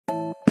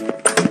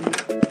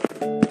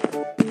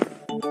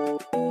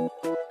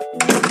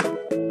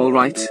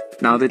Right,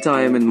 now that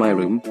I am in my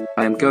room,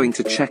 I am going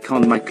to check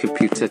on my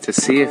computer to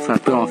see if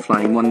Rapper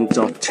Offline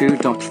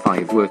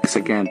 1.2.5 works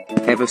again,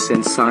 ever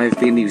since I've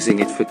been using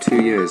it for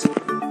 2 years.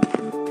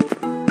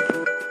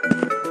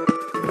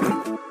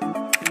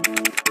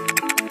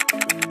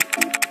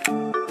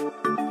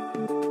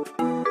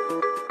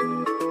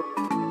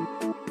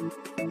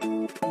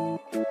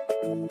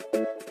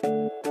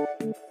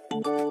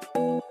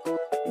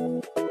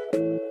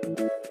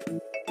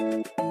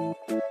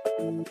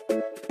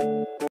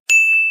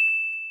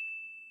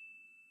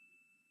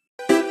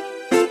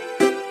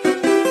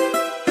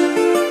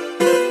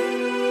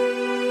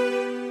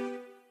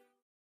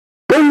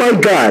 Oh my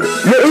god!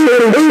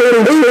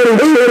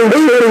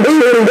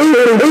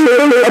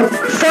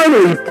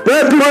 Finally,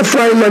 Welp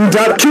Offline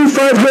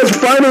 1.25 has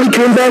finally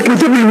come back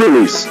with a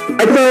re-release.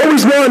 I've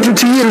always wanted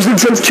to use it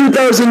since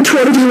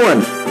 2021.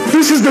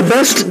 This is the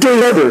best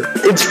day ever.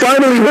 It's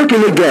finally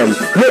working again.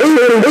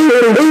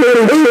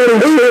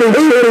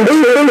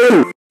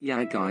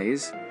 Yeah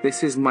guys,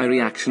 this is my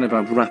reaction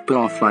about Rapper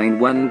Offline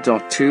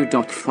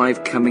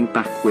 1.2.5 coming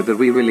back with a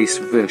re-release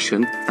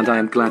version, and I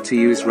am glad to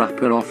use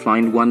Rapper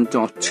Offline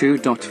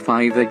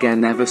 1.2.5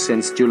 again ever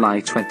since July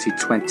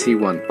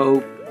 2021.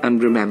 Oh,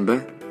 and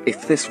remember,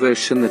 if this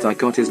version that I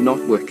got is not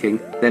working,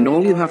 then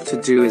all you have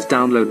to do is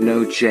download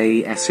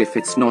Node.js if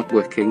it's not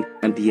working,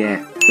 and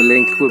yeah, the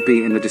link will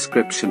be in the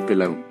description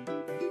below.